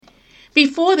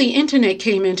Before the internet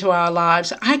came into our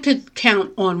lives, I could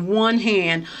count on one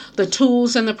hand the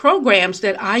tools and the programs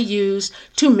that I used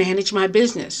to manage my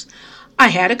business. I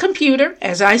had a computer,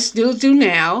 as I still do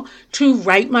now, to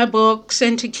write my books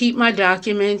and to keep my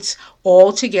documents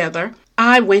all together.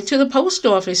 I went to the post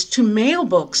office to mail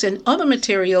books and other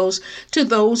materials to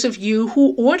those of you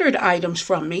who ordered items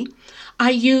from me. I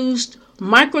used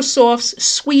Microsoft's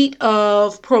suite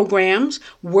of programs,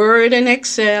 Word and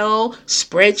Excel,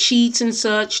 spreadsheets and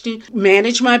such, to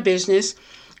manage my business.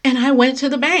 And I went to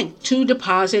the bank to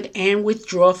deposit and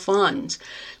withdraw funds.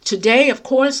 Today, of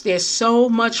course, there's so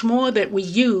much more that we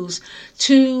use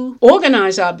to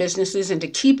organize our businesses and to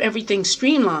keep everything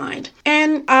streamlined.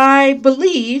 And I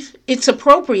believe it's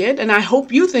appropriate, and I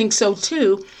hope you think so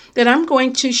too, that I'm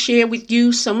going to share with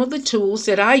you some of the tools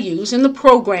that I use and the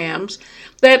programs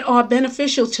that are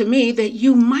beneficial to me that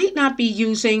you might not be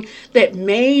using that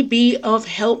may be of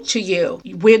help to you.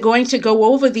 We're going to go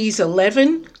over these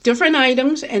 11 different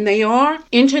items, and they are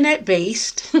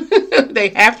internet-based. They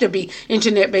have to be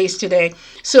internet-based today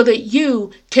so that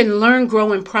you can learn,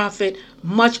 grow, and profit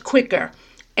much quicker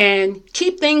and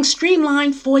keep things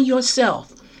streamlined for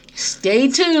yourself. Stay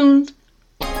tuned.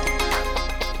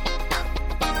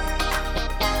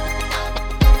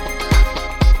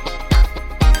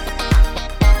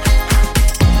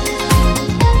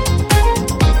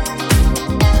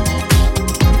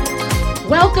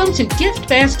 Welcome to Gift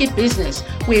Basket Business,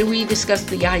 where we discuss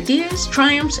the ideas,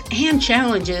 triumphs, and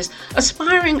challenges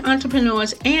aspiring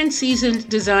entrepreneurs and seasoned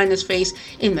designers face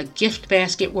in the gift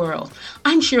basket world.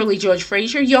 I'm Shirley George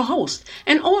Frazier, your host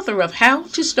and author of How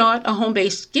to Start a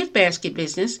Home-Based Gift Basket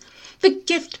Business, the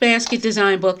Gift Basket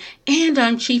Design Book, and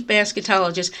I'm Chief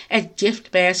Basketologist at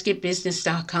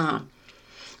giftbasketbusiness.com.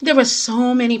 There are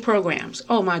so many programs,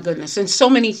 oh my goodness, and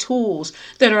so many tools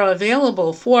that are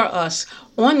available for us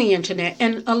on the internet,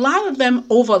 and a lot of them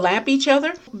overlap each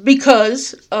other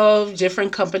because of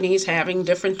different companies having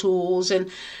different tools,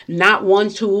 and not one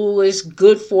tool is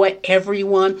good for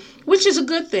everyone, which is a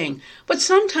good thing. But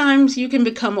sometimes you can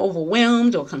become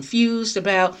overwhelmed or confused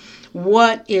about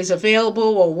what is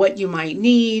available or what you might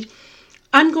need.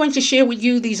 I'm going to share with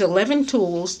you these 11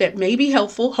 tools that may be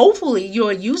helpful. Hopefully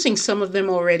you're using some of them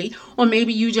already, or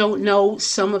maybe you don't know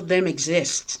some of them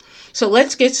exist. So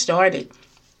let's get started.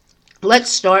 Let's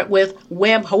start with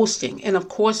web hosting. And of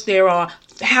course, there are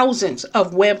thousands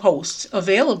of web hosts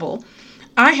available.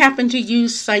 I happen to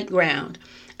use SiteGround,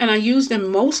 and I use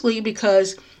them mostly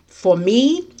because for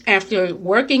me, after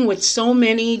working with so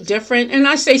many different, and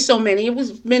I say so many,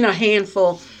 been a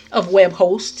handful of web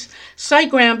hosts,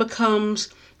 SiteGround becomes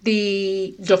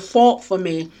the default for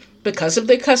me because of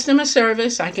their customer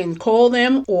service. I can call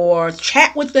them or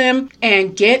chat with them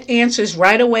and get answers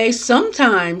right away.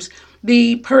 Sometimes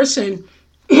the person,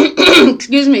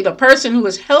 the person who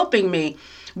is helping me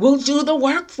will do the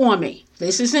work for me.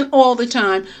 This isn't all the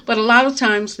time, but a lot of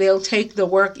times they'll take the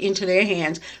work into their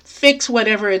hands, fix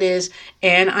whatever it is,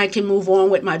 and I can move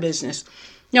on with my business.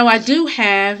 Now, I do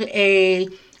have a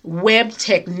web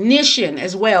technician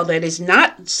as well that is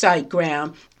not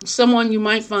SiteGround, someone you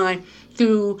might find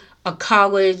through a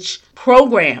college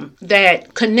program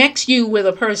that connects you with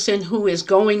a person who is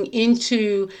going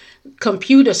into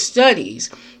computer studies.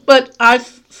 But I've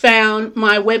found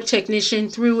my web technician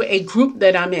through a group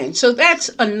that I'm in. So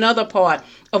that's another part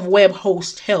of web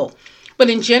host help. But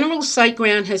in general,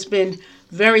 SiteGround has been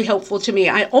very helpful to me.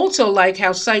 I also like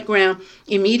how SiteGround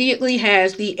immediately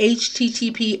has the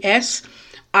HTTPS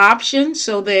option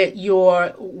so that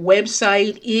your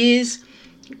website is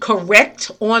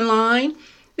correct online.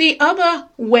 The other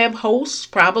web hosts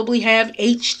probably have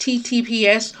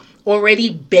HTTPS already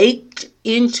baked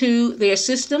into their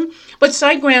system, but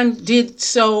SiteGround did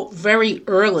so very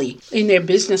early in their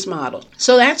business model.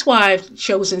 So that's why I've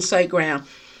chosen SiteGround.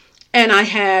 And I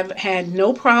have had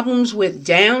no problems with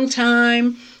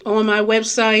downtime on my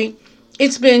website.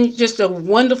 It's been just a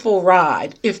wonderful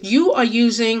ride. If you are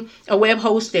using a web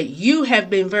host that you have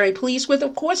been very pleased with,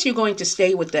 of course you're going to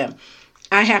stay with them.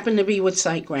 I happen to be with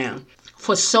SiteGround.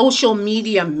 For social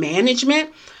media management,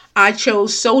 I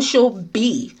chose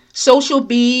SocialBee,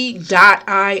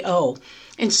 socialbee.io.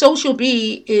 And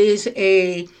SocialBee is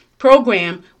a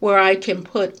program where I can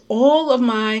put all of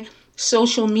my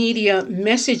social media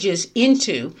messages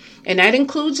into, and that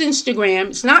includes Instagram.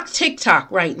 It's not TikTok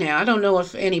right now. I don't know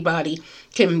if anybody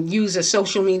can use a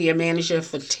social media manager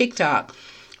for TikTok,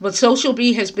 but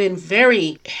SocialBee has been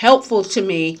very helpful to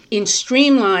me in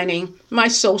streamlining my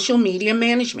social media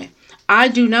management. I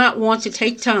do not want to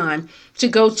take time to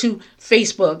go to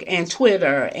Facebook and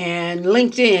Twitter and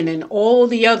LinkedIn and all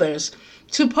the others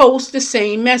to post the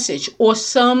same message or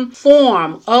some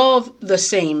form of the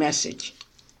same message.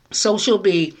 Social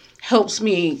Bee helps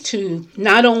me to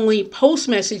not only post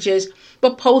messages,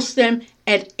 but post them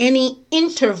at any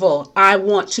interval I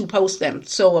want to post them.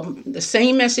 So the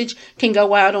same message can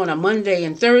go out on a Monday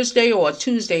and Thursday or a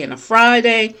Tuesday and a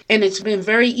Friday. And it's been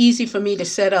very easy for me to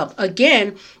set up.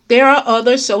 Again, there are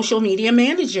other social media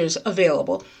managers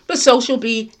available, but Social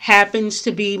Bee happens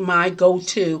to be my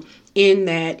go-to in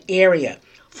that area.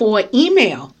 For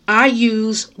email, I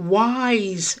use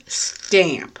Wise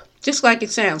Stamp. Just like it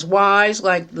sounds, wise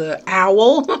like the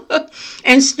owl,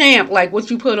 and stamp like what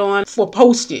you put on for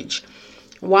postage.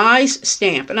 Wise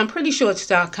Stamp, and I'm pretty sure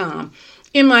it's .com.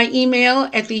 In my email,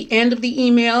 at the end of the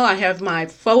email, I have my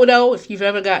photo. If you've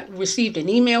ever received an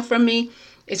email from me,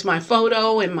 it's my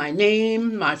photo and my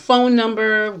name, my phone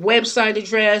number, website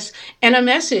address, and a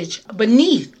message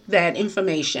beneath that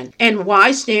information. And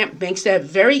Wise Stamp makes that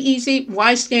very easy.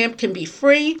 Wise Stamp can be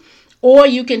free, or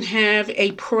you can have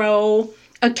a pro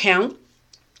account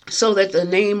so that the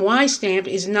name Wise Stamp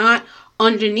is not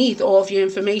underneath all of your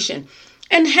information.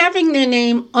 And having their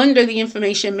name under the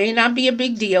information may not be a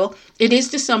big deal. It is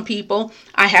to some people.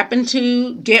 I happened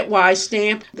to get Wise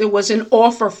Stamp. There was an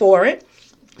offer for it.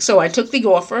 So I took the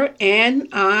offer, and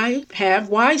I have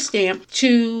Wise Stamp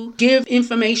to give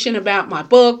information about my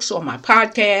books or my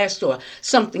podcast or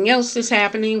something else that's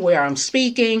happening where I'm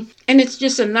speaking. And it's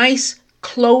just a nice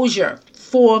closure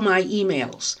for my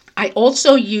emails. I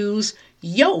also use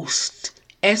Yoast,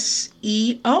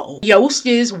 SEO. Yoast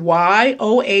is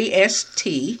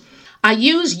YOAST. I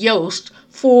use Yoast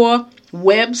for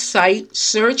website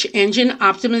search engine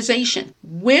optimization.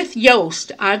 With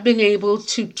Yoast, I've been able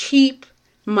to keep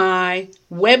my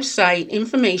website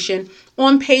information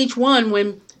on page 1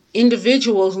 when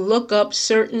individuals look up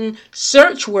certain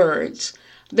search words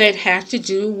that have to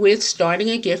do with starting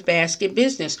a gift basket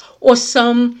business or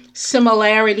some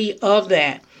similarity of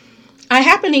that. I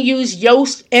happen to use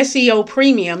Yoast SEO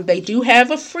Premium. They do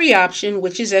have a free option,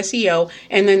 which is SEO,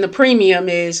 and then the premium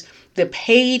is the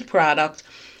paid product.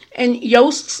 And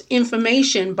Yoast's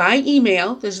information by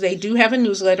email, because they do have a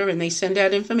newsletter and they send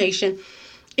out information,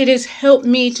 it has helped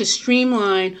me to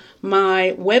streamline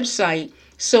my website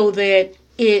so that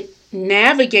it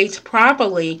navigates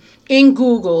properly in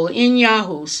Google, in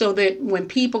Yahoo, so that when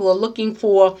people are looking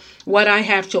for what I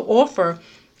have to offer,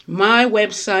 my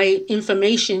website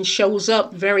information shows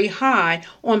up very high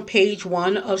on page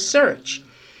 1 of search.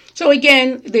 So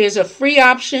again, there's a free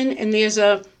option and there's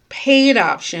a paid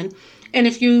option. And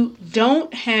if you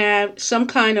don't have some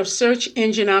kind of search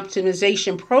engine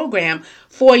optimization program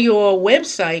for your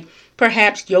website,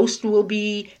 perhaps Yoast will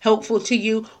be helpful to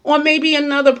you, or maybe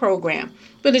another program.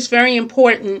 But it's very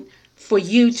important for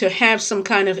you to have some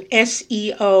kind of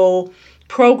SEO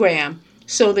program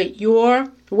so that your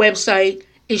website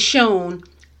is shown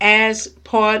as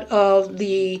part of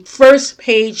the first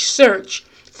page search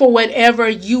for whatever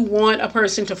you want a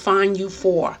person to find you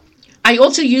for. I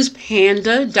also use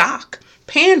PandaDoc.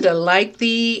 Panda like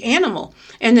the animal,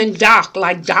 and then doc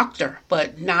like doctor,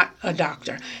 but not a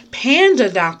doctor.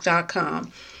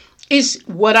 PandaDoc.com is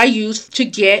what I use to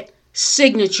get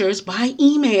signatures by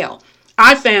email.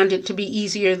 I found it to be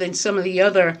easier than some of the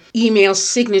other email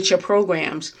signature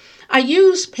programs. I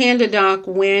use PandaDoc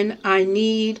when I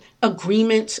need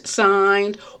agreements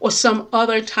signed or some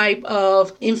other type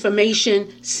of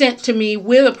information sent to me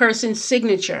with a person's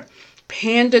signature.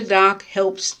 PandaDoc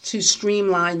helps to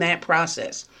streamline that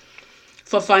process.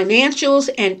 For financials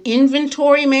and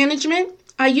inventory management,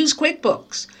 I use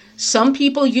QuickBooks. Some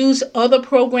people use other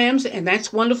programs, and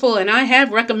that's wonderful, and I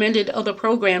have recommended other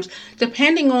programs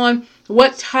depending on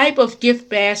what type of gift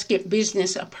basket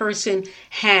business a person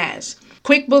has.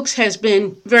 QuickBooks has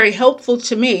been very helpful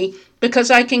to me because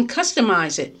I can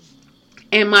customize it.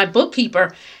 And my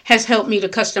bookkeeper has helped me to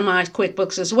customize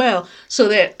QuickBooks as well, so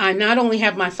that I not only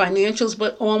have my financials,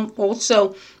 but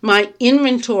also my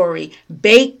inventory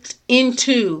baked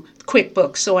into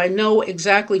QuickBooks, so I know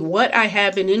exactly what I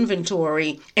have in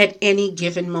inventory at any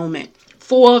given moment.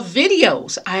 For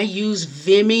videos, I use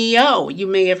Vimeo. You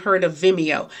may have heard of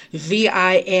Vimeo,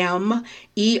 Vimeo.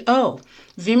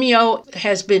 Vimeo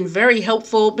has been very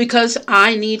helpful because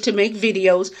I need to make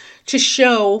videos to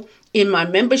show in my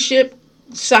membership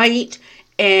site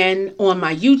and on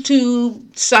my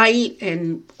YouTube site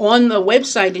and on the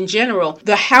website in general,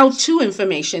 the how-to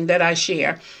information that I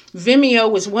share.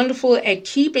 Vimeo is wonderful at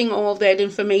keeping all that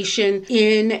information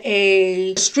in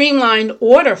a streamlined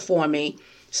order for me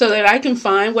so that I can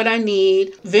find what I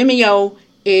need. Vimeo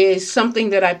is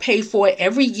something that I pay for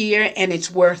every year, and it's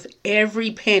worth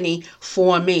every penny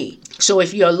for me. So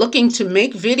if you're looking to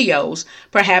make videos,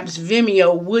 perhaps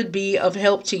Vimeo would be of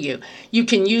help to you. You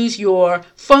can use your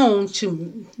phone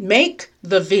to make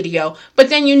the video, but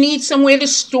then you need somewhere to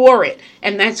store it.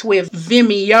 And that's where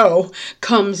Vimeo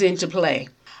comes into play.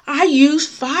 I use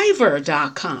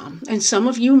Fiverr.com, and some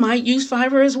of you might use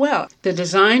Fiverr as well. The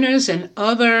designers and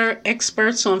other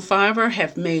experts on Fiverr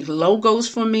have made logos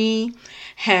for me,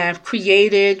 have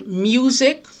created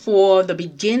music for the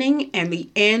beginning and the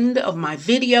end of my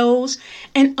videos,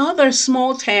 and other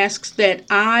small tasks that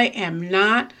I am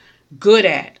not good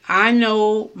at. I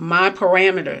know my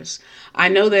parameters. I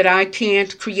know that I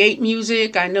can't create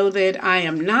music. I know that I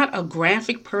am not a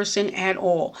graphic person at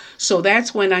all. So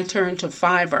that's when I turn to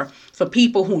Fiverr for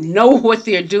people who know what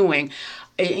they're doing,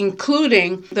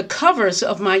 including the covers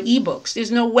of my ebooks.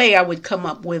 There's no way I would come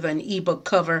up with an ebook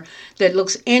cover that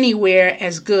looks anywhere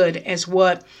as good as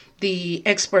what the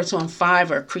experts on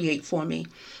Fiverr create for me.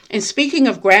 And speaking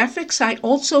of graphics, I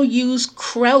also use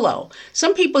Crello.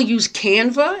 Some people use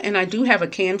Canva, and I do have a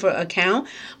Canva account,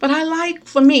 but I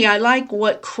like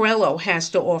what Crello has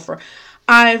to offer.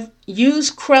 I've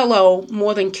used Crello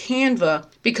more than Canva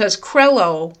because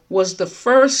Crello was the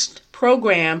first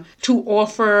program to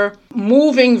offer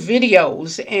moving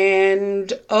videos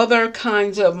and other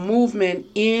kinds of movement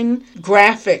in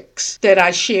graphics that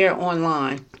I share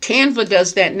online. Canva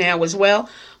does that now as well,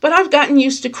 but I've gotten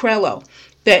used to Crello.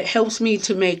 That helps me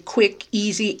to make quick,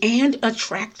 easy, and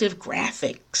attractive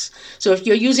graphics. So if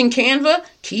you're using Canva,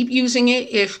 keep using it.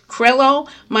 If Crello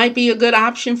might be a good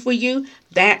option for you,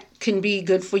 that can be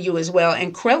good for you as well.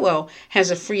 And Crello has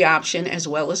a free option as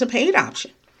well as a paid option.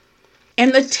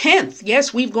 And the 10th,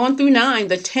 yes, we've gone through 9.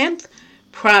 The 10th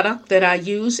product that I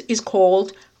use is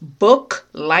called Book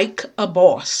Like a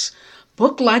Boss.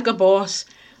 Book Like a Boss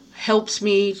helps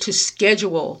me to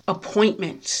schedule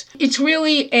appointments. It's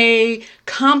really a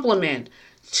complement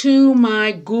to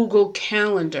my Google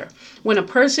Calendar. When a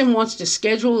person wants to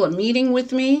schedule a meeting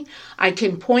with me, I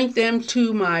can point them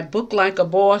to my Book Like a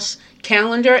Boss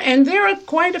calendar, and there are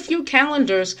quite a few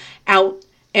calendars out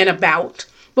and about.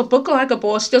 But Book Like a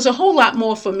Boss does a whole lot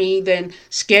more for me than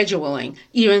scheduling,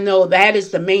 even though that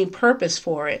is the main purpose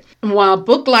for it. And while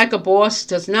Book Like a Boss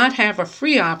does not have a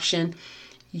free option,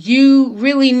 you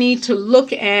really need to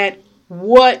look at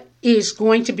what is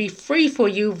going to be free for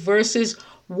you versus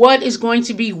what is going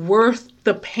to be worth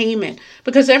the payment,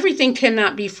 because everything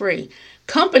cannot be free.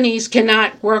 Companies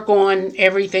cannot work on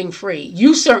everything free.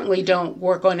 You certainly don't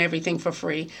work on everything for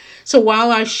free. So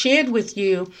while I've shared with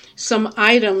you some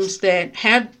items that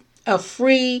have a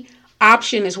free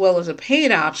option as well as a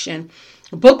paid option,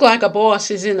 Book Like a Boss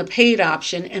is in the paid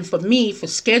option, and for me, for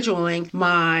scheduling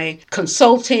my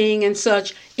consulting and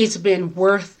such, it's been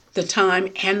worth the time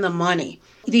and the money.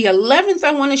 The 11th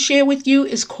I want to share with you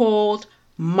is called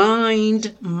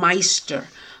MindMeister.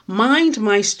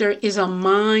 MindMeister is a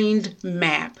mind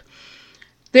map.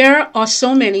 There are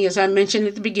so many, as I mentioned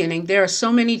at the beginning, there are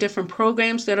so many different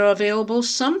programs that are available.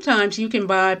 Sometimes you can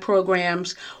buy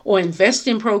programs or invest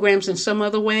in programs in some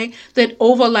other way that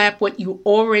overlap what you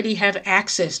already have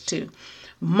access to.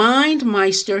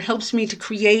 MindMeister helps me to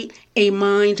create a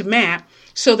mind map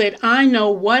so that I know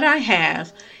what I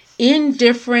have in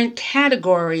different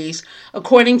categories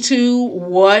according to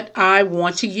what I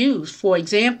want to use. For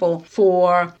example,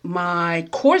 for my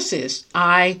courses,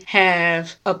 I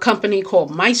have a company called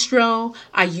Maestro.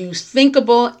 I use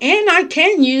Thinkable, and I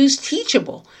can use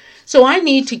Teachable. So I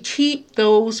need to keep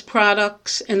those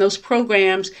products and those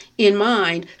programs in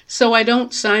mind so I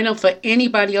don't sign up for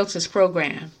anybody else's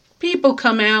program. People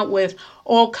come out with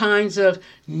all kinds of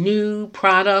new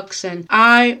products, and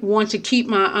I want to keep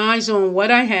my eyes on what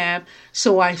I have,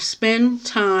 so I spend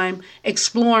time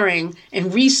exploring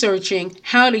and researching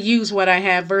how to use what I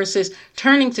have versus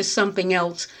turning to something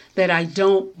else that I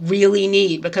don't really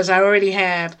need because I already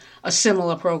have a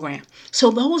similar program.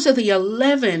 So those are the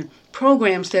 11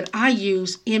 programs that I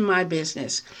use in my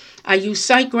business. I use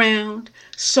SiteGround,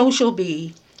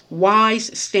 SocialBee,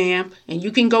 Wise Stamp, and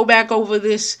you can go back over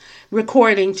this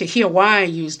recording to hear why I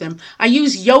use them. I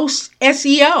use Yoast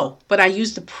SEO, but I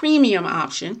use the premium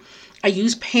option. I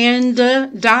use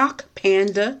PandaDoc,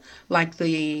 Panda, like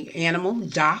the animal,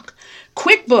 Doc.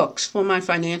 QuickBooks for my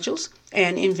financials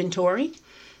and inventory.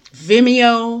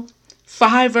 Vimeo,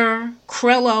 Fiverr,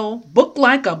 Crello, Book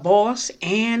Like a Boss,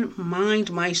 and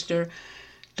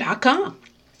MindMeister.com.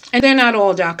 And they're not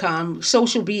all .com.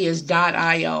 SocialBee is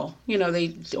 .io. You know,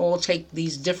 they all take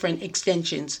these different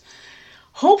extensions.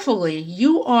 Hopefully,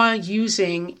 you are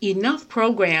using enough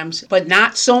programs, but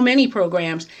not so many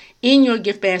programs, in your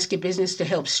gift basket business to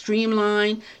help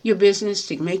streamline your business,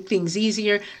 to make things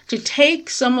easier, to take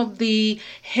some of the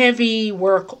heavy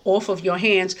work off of your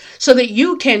hands so that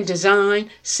you can design,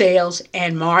 sales,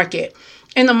 and market.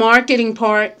 And the marketing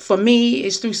part for me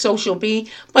is through Social Bee,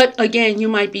 but again, you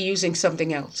might be using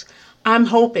something else. I'm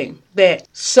hoping that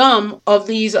some of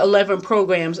these 11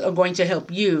 programs are going to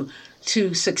help you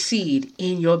to succeed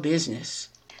in your business.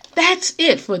 That's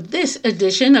it for this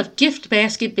edition of Gift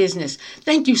Basket Business.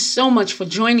 Thank you so much for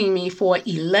joining me for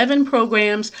 11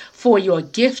 programs for your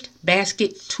gift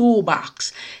basket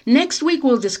toolbox. Next week,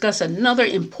 we'll discuss another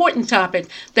important topic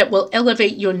that will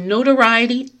elevate your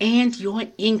notoriety and your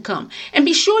income. And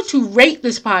be sure to rate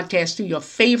this podcast through your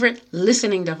favorite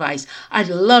listening device. I'd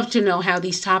love to know how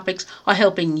these topics are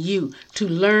helping you to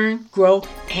learn, grow,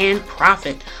 and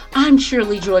profit. I'm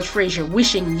Shirley George Frazier,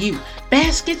 wishing you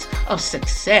baskets of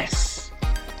success.